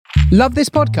Love this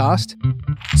podcast?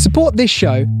 Support this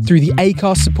show through the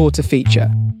Acast supporter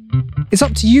feature. It's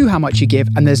up to you how much you give,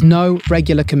 and there's no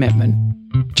regular commitment.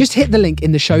 Just hit the link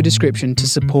in the show description to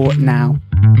support now.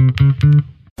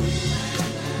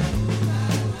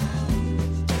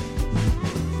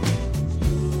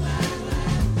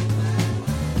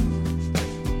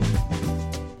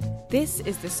 This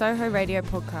is the Soho Radio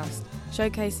Podcast,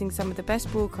 showcasing some of the best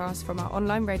broadcasts from our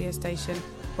online radio station,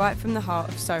 right from the heart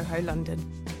of Soho, London.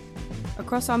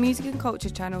 Across our music and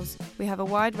culture channels, we have a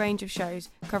wide range of shows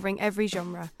covering every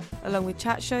genre, along with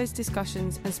chat shows,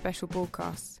 discussions and special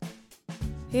broadcasts.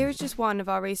 Here is just one of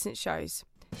our recent shows.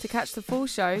 To catch the full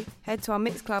show, head to our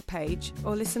Mixcloud page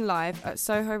or listen live at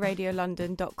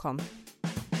sohoradiolondon.com.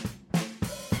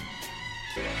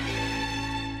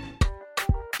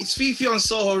 It's Fifi on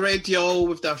Soho Radio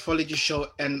with the Anthology Show,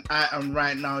 and I am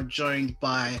right now joined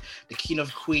by the Queen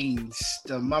of Queens,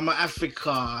 the Mama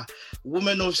Africa,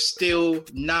 Woman of Steel,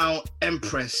 now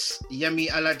Empress, Yemi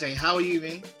Alade. How are you,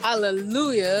 man?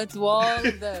 Hallelujah to all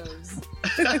of those.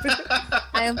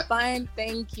 I am fine,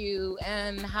 thank you.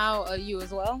 And how are you as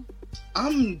well?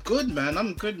 I'm good, man.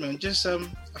 Just I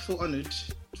feel honored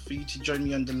for you to join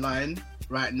me on the line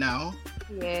right now.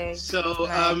 Yeah. So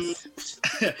nice.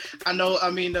 I know,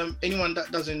 anyone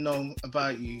that doesn't know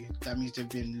about you, that means they've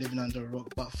been living under a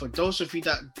rock. But for those of you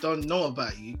that don't know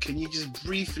about you, can you just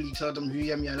briefly tell them who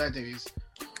Yemi Alade is?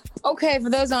 Okay, for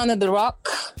those under the rock,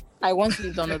 I once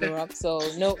lived under the rock, so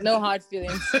no hard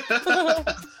feelings.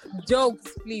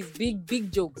 Jokes, please,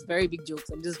 big jokes, very big jokes.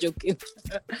 I'm just joking.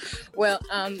 Well,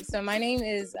 so my name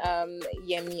is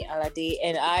Yemi Alade,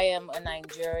 and I am a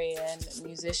Nigerian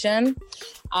musician.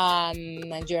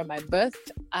 Nigerian by birth,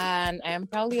 and I am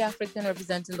proudly African,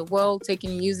 representing the world,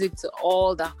 taking music to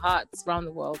all the hearts around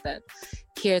the world that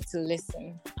care to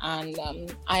listen. And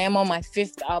I am on my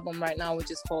 5th album right now, which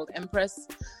is called Empress.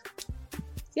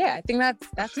 Yeah, I think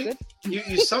that's good.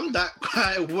 You summed that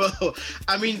quite well.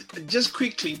 I mean, just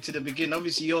quickly to the beginning.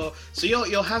 Obviously, you're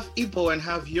half Igbo and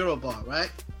half Yoruba,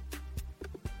 right?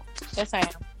 Yes, I am.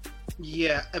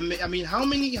 Yeah, I mean, how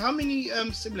many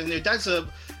siblings? Your dad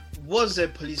was a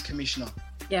police commissioner.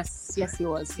 Yes, he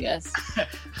was. Yes.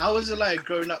 How was it like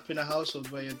growing up in a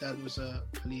household where your dad was a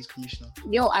police commissioner?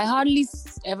 Yo, I hardly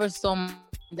ever saw my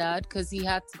dad because he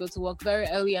had to go to work very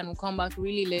early and would come back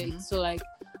really late. Mm-hmm. So like,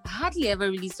 I hardly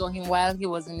ever really saw him while he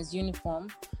was in his uniform.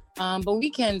 But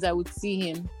weekends I would see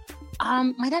him.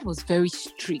 My dad was very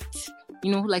strict,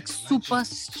 like super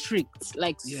strict,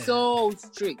 so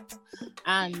strict.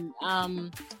 And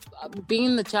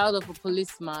being the child of a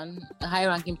policeman, a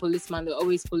high-ranking policeman, there were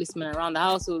always policemen around the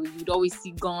house, so you'd always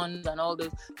see guns and all those.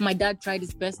 My dad tried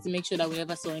his best to make sure that we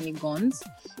never saw any guns.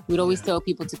 We'd always tell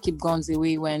people to keep guns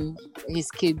away when they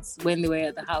were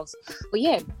at the house. But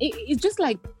yeah, it's just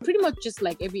like, pretty much just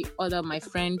like every other my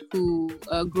friend who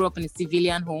grew up in a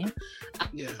civilian home.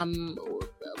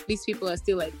 These people are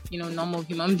still like, normal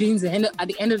human beings at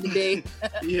the end of the day.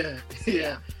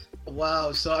 Yeah.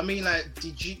 Wow. So I mean, like,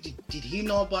 did he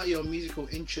know about your musical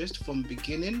interest from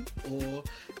beginning, or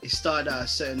it started at a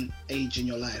certain age in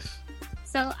your life?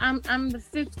 So I'm the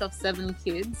 5th of 7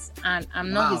 kids, and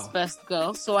I'm not his first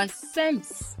girl. So I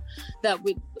sense that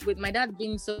with my dad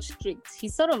being so strict, he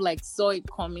sort of like saw it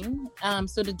coming.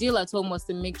 So the deal at home was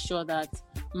to make sure that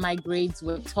my grades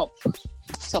were top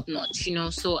notch,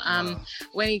 So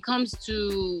when it comes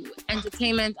to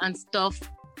entertainment and stuff,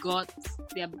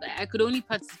 I could only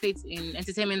participate in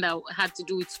entertainment that had to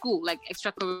do with school, like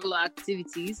extracurricular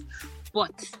activities,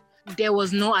 but there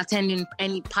was no attending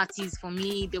any parties for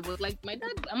me. There was like my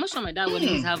dad, I'm not sure my dad would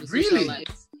always have a social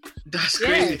life. That's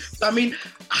crazy. I mean,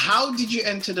 how did you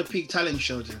enter the Peak Talent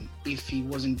Show then? If he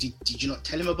wasn't, did you not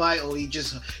tell him about it, or he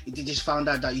just found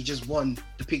out that you just won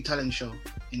the Peak Talent Show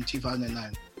in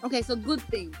 2009? Okay, so good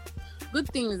thing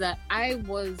is that I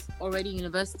was already in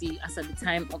university as at the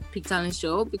time of Peak Talent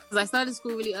Show, because I started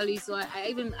school really early. So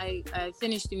I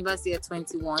finished university at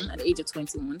the age of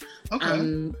 21.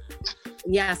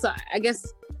 Okay. So I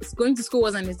guess going to school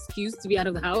was an excuse to be out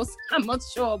of the house. I'm not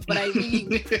sure, but I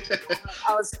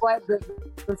was quite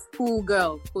the school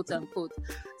girl, quote unquote.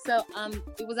 So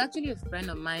it was actually a friend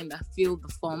of mine that filled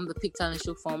the Peak Talent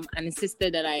Show form, and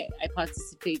insisted that I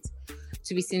participate.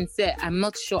 To be sincere, I'm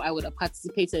not sure I would have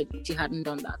participated if she hadn't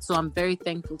done that. So I'm very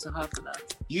thankful to her for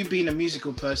that. You being a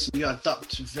musical person, you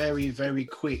adapt very, very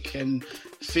quick, and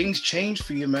things changed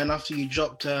for you, man. After you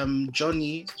dropped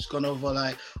Johnny, it's gone over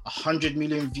like 100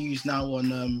 million views now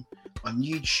on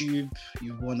YouTube.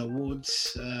 You've won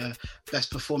awards,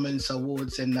 Best Performance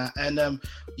Awards and that. And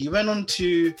you went on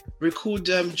to record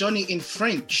Johnny in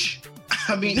French.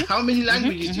 I mean, how many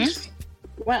languages do you speak?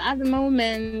 Well, at the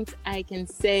moment, I can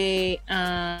say,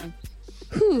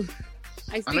 whew,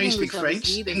 I know you speak French,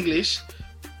 English,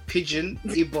 Pidgin,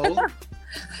 Igbo,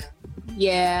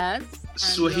 yes,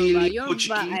 Swahili, Yoruba,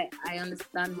 Portuguese. I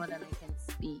understand more than I can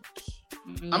speak.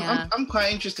 I'm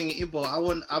quite interested in Igbo.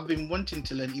 I've been wanting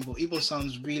to learn Igbo. Igbo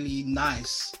sounds really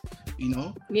nice, you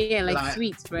know. Yeah, like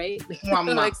sweet, right?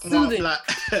 Like soothing. Like,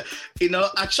 you know,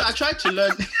 I tried to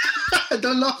learn.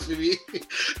 Don't laugh at me.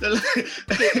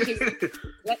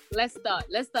 Let's start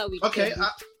with. Okay,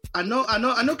 I know.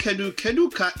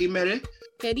 Kedu ka imere.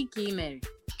 Kedi ki imere.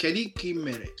 Kedi ki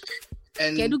imere.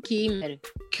 And Kedu ki imere.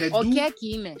 Kedu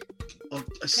ki imere. Oh,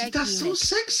 see, that's so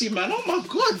sexy, man. Oh my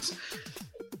god.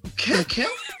 Kel?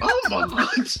 Oh my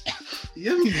god.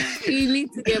 You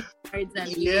need to get married and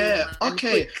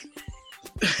okay.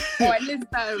 Or at least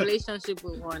start a relationship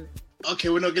with one. Okay,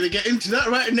 we're not gonna get into that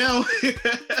right now.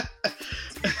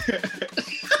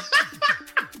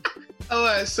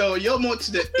 Alright, so you're more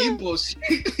to the Igbo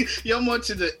you're more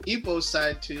to the Igbo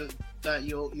side that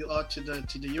you are to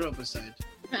the Yoruba side.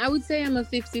 I would say I'm a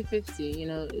 50-50, you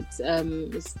know, it's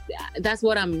that's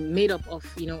what I'm made up of,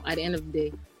 you know, at the end of the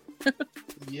day.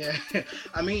 Yeah,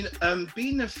 I mean,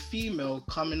 being a female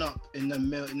coming up in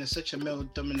such a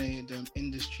male-dominated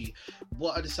industry,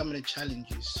 what are some of the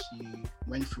challenges you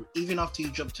went through, even after you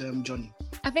dropped Johnny?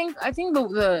 I think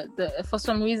the for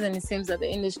some reason it seems that the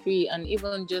industry and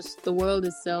even just the world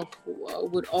itself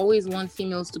would always want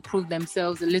females to prove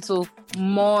themselves a little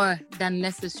more than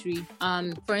necessary.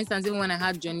 For instance, even when I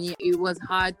had Johnny, it was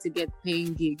hard to get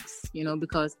paying gigs, you know,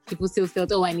 because people still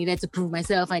felt, I needed to prove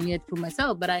myself.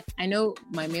 But I know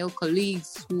my male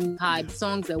colleagues who had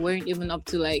songs that weren't even up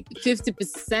to like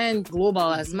 50%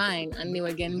 global as mine, and they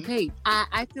were getting paid.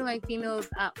 I feel like females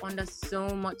are under so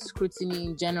much scrutiny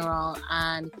in general,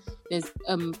 and there's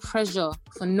pressure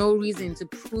for no reason to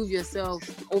prove yourself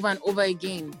over and over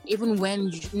again, even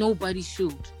when nobody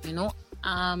should, you know.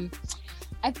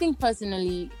 I think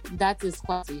personally that is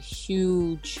quite a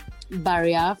huge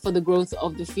barrier for the growth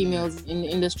of the females in the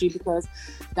industry, because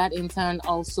that in turn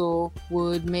also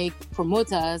would make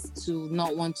promoters to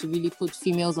not want to really put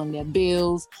females on their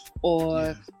bills,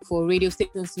 or for radio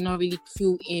stations to not really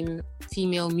cue in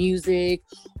female music,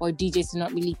 or DJs to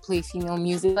not really play female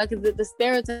music. Like the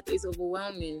stereotype is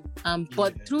overwhelming.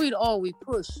 But through it all we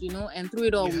push, you know, and through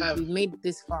it all we've made it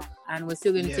this far, and we're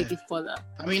still going to take it further.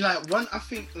 I mean, I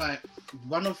think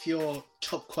one of your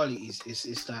top qualities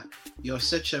is that you're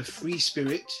such a free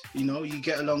spirit, you know, you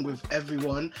get along with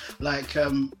everyone.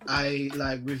 I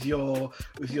like with your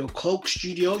Coke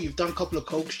studio, you've done a couple of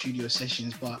Coke studio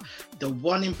sessions, but the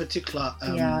one in particular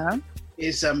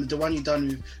is the one you've done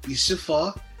with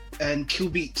Yusufa and Kill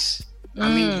Beats.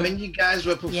 I mean, when you guys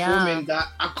were performing that,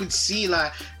 I could see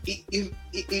like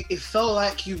it felt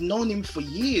like you've known him for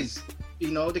years,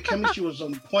 you know, the chemistry was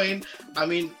on point. I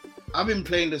mean, I've been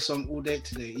playing the song all day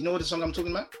today. You know what the song I'm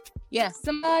talking about? Yes,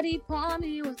 somebody pour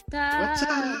me with time. What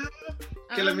time?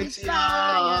 Kilometer.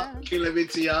 Yeah.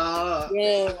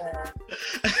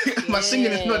 My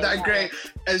singing is not that great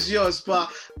as yours, but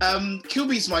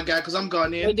QB's my guy because I'm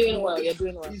Ghanaian. You're doing well.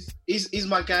 He's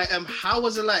my guy. How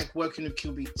was it like working with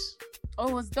QBeats? Oh,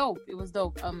 it was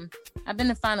dope. I've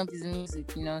been a fan of his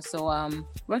music, you know, so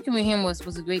working with him was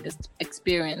a great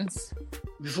experience.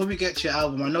 Before we get to your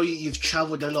album, I know you've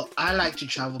traveled a lot. I like to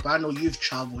travel, but I know you've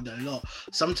traveled a lot.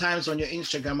 Sometimes on your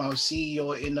Instagram, I'll see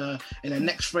you're in a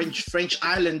next French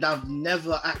island I've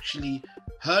never actually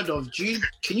heard of.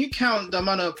 Can you count the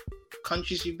amount of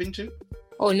countries you've been to?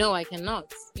 Oh no, I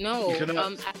cannot. No,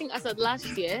 I think as of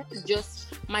last year,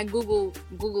 just my Google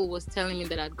was telling me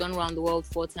that I'd gone around the world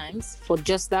 4 times for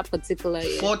just that particular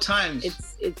year. 4 times.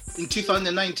 It's in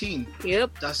 2019.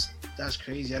 Yep. That's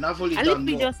crazy, and I've only I done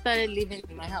literally more. just started living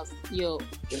in my house.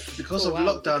 Because of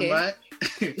lockdown, right?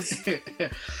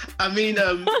 I mean,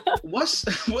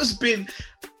 what's been?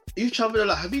 You've traveled a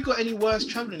lot. Have you got any worst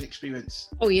traveling experience?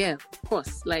 Oh yeah, of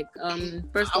course. Like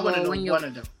first of all, when you're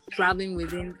traveling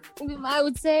within, I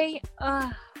would say,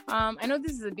 I know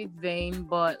this is a bit vain,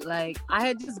 but like I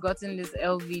had just gotten this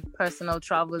LV personal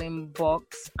traveling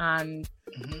box, and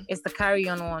it's the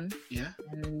carry-on one. Yeah.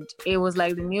 And it was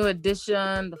like the new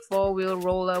edition, the 4-wheel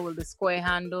roller with the square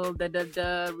handle,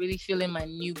 really feeling my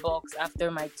new box after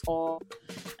my tour.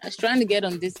 I was trying to get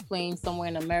on this plane somewhere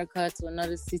in America to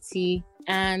another city,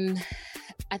 and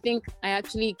I think I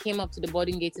actually came up to the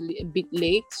boarding gate a bit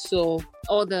late, so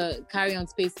all the carry-on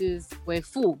spaces were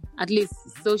full, at least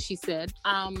so she said.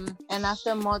 And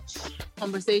after much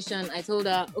conversation, I told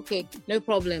her, okay, no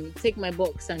problem, take my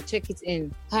box and check it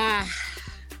in.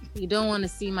 You don't want to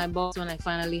see my box when I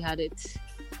finally had it.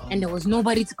 and there was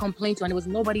nobody to complain to, and there was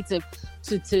nobody to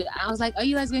I was like, are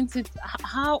you guys going to,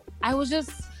 how?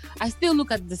 I still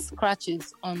look at the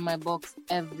scratches on my box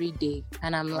every day,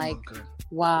 and I'm like,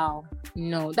 wow,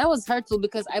 no, that was hurtful,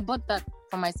 because I bought that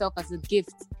for myself as a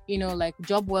gift, you know, like,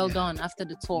 job well done after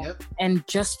the tour. Yep. And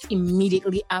just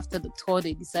immediately after the tour,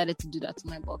 they decided to do that to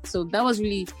my box. So that was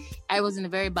really, I was in a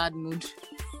very bad mood.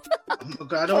 Oh my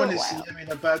God, I don't want to see him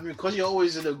in a bad mood, because you're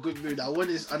always in a good mood. I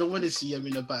don't want to see him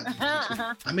in a bad mood.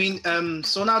 I mean,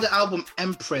 so now the album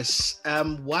Empress.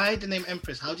 Why the name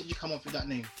Empress? How did you come up with that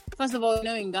name? First of all, you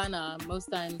know, in Ghana,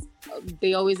 most times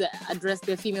they always address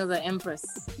their females as Empress,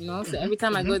 you know. So every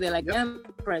time I go, they're like,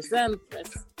 Empress,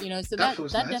 you know. So that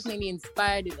nice. Definitely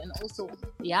inspired it, and also,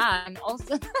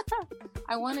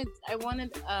 I wanted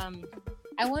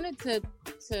to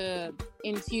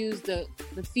infuse the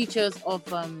features of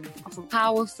a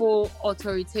powerful,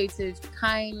 authoritative,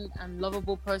 kind, and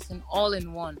lovable person all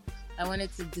in one. I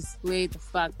wanted to display the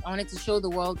fact, I wanted to show the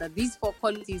world that these four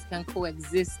qualities can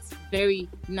coexist very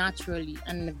naturally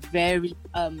and very,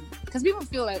 because people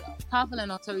feel like powerful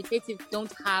and authoritative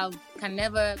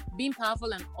being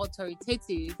powerful and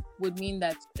authoritative would mean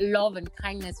that love and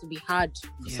kindness would be hard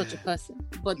for such a person.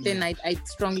 But then I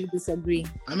strongly disagree.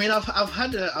 I mean,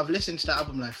 I've listened to the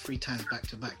album like 3 times back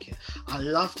to back. Yeah. I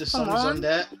love the songs on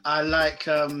there. I like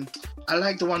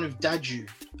the one with Dadju,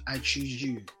 I Choose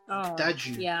You. Oh,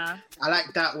 Dadju. Yeah. I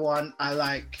like that one. I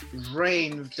like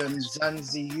Rain with the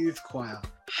Mzansi Youth Choir.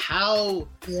 How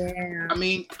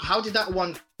did that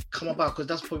one come about? Because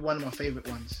that's probably one of my favorite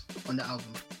ones on the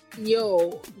album.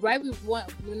 Yo, right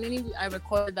when I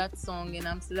recorded that song in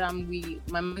Amsterdam,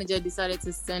 my manager decided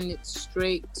to send it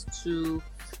straight to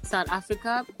South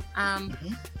Africa.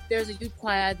 There's a youth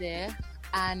choir there,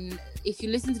 and if you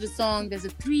listen to the song, there's a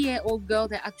 3-year-old girl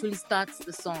that actually starts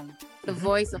the song. The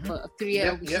voice of a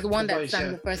 3-year-old, she's the one that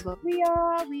sang the first one. We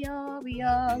are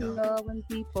loving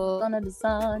people under the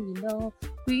sun, you know,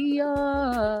 we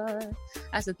are.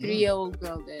 As a 3-year-old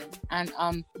girl there. And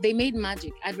they made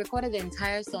magic. I'd recorded the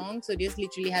entire song, so they just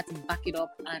literally had to back it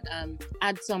up and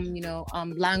add some, you know,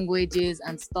 languages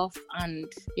and stuff.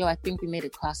 And I think we made a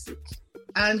classic.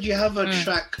 And you have a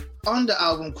track on the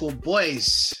album called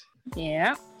Boys.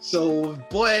 Yeah. So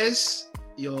Boys,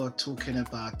 you're talking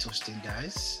about toasting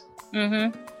guys.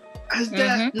 Has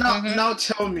there now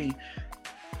tell me,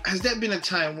 has there been a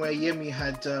time where Yemi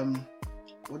had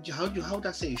how would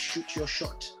I say, shoot your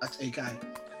shot at a guy?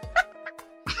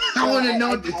 I want to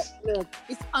know this. Look,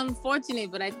 it's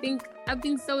unfortunate, but I think I've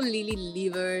been so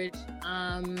lily-livered.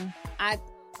 I'm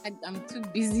too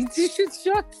busy to shoot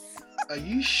shots. Are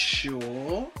you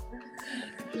sure?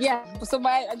 Yeah. So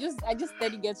I just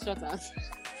steady get shot at.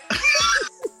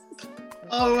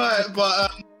 All right,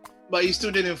 but you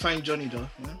still didn't find Johnny though.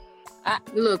 Yeah?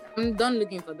 Look, I'm done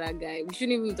looking for that guy. We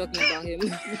shouldn't even be talking about him.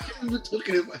 We're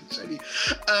talking about Johnny.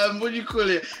 What do you call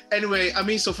it? Anyway, I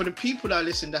mean, so for the people that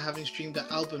listen that haven't streamed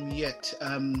the album yet,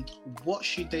 what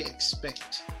should they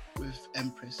expect with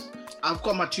Empress? I've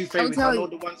got my 2 favorites. I know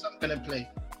the ones I'm gonna play.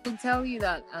 I'll tell you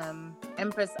that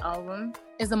Empress album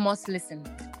is a must listen.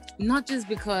 Not just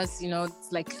because, you know,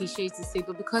 it's like cliche to say,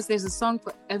 but because there's a song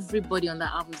for everybody on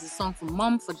that album. There's a song for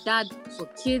mom, for dad, for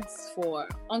kids, for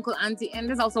uncle, auntie, and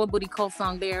there's also a booty call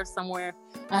song there somewhere.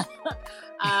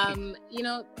 You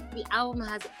know, the album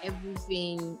has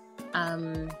everything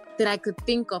that I could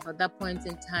think of at that point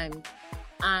in time.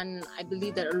 And I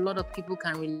believe that a lot of people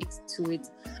can relate to it.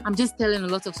 I'm just telling a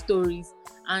lot of stories,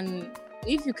 and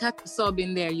if you catch a sob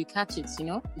in there, you catch it, you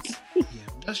know? Yeah,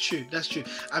 that's true.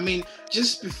 I mean,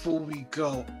 just before we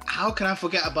go, how can I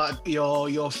forget about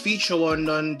your feature on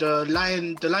the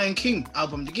Lion King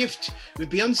album, The Gift, with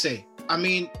Beyonce? I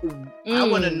mean, I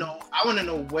want to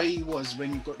know where you was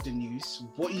when you got the news,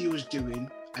 what you was doing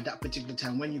at that particular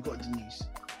time when you got the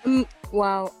news.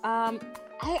 Wow.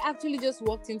 I actually just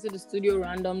walked into the studio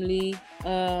randomly.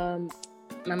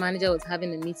 My manager was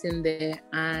having a meeting there,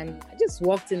 and I just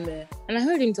walked in there and I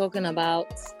heard him talking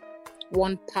about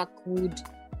one Packwood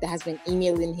that has been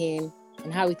emailing him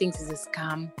and how he thinks it's a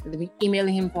scam. They've been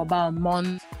emailing him for about a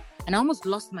month, and I almost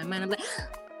lost my mind. I'm like,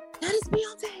 that is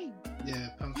Beyonce. Yeah,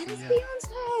 that is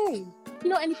Beyonce. You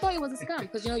know, and he thought it was a scam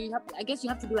because, you know, I guess you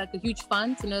have to be like a huge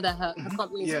fan to know that her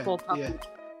company is called Packwood.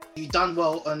 Yeah. You done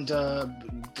well on the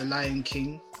Lion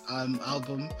King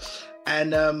album,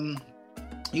 and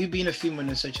you being a female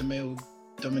in such a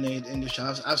male-dominated industry,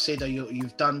 I've said that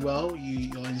you've done well.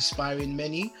 You're inspiring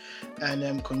many,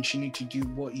 and continue to do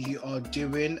what you are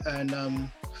doing. And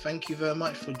thank you very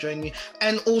much for joining me.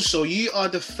 And also, you are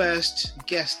the first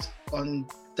guest on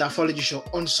the Anthology Show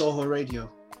on Soho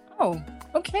Radio. Oh,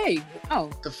 okay. Oh,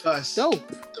 the first. Dope.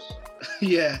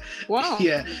 Yeah. Wow.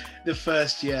 Yeah, the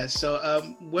first, yeah. So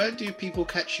where do people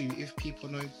catch you if people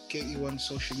know get you on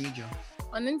social media?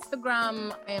 On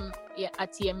Instagram, I'm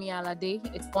at Yemi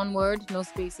Alade. It's one word, no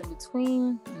space in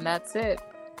between, and that's it.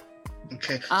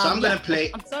 Okay, so I'm gonna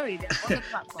play. I'm sorry, there's other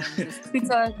platforms. There's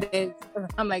Twitter.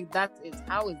 I'm like, that is,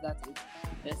 how is that it?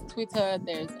 There's Twitter.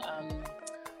 There's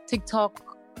TikTok.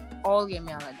 All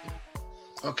Yemi Alade.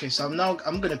 Okay, so I'm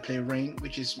gonna play Rain,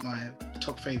 which is my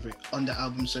top favorite on the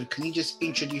album. So can you just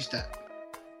introduce that?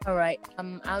 All right.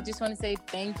 I just want to say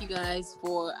thank you guys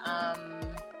for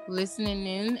listening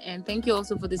in, and thank you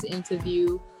also for this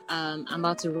interview. I'm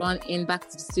about to run back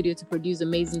to the studio to produce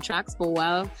amazing tracks. For a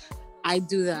while I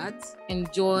do that,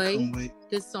 enjoy.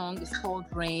 This song is called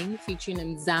Rain, featuring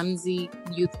Mzamsi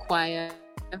Youth Choir,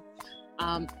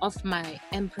 off my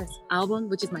Empress album,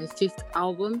 which is my 5th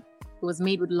album. It was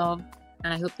made with love,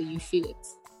 and I hope that you feel it.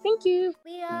 Thank you.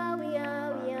 We are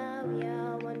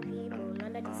one people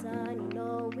under the sun, you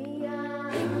know we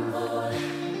are.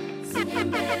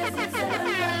 Singing bells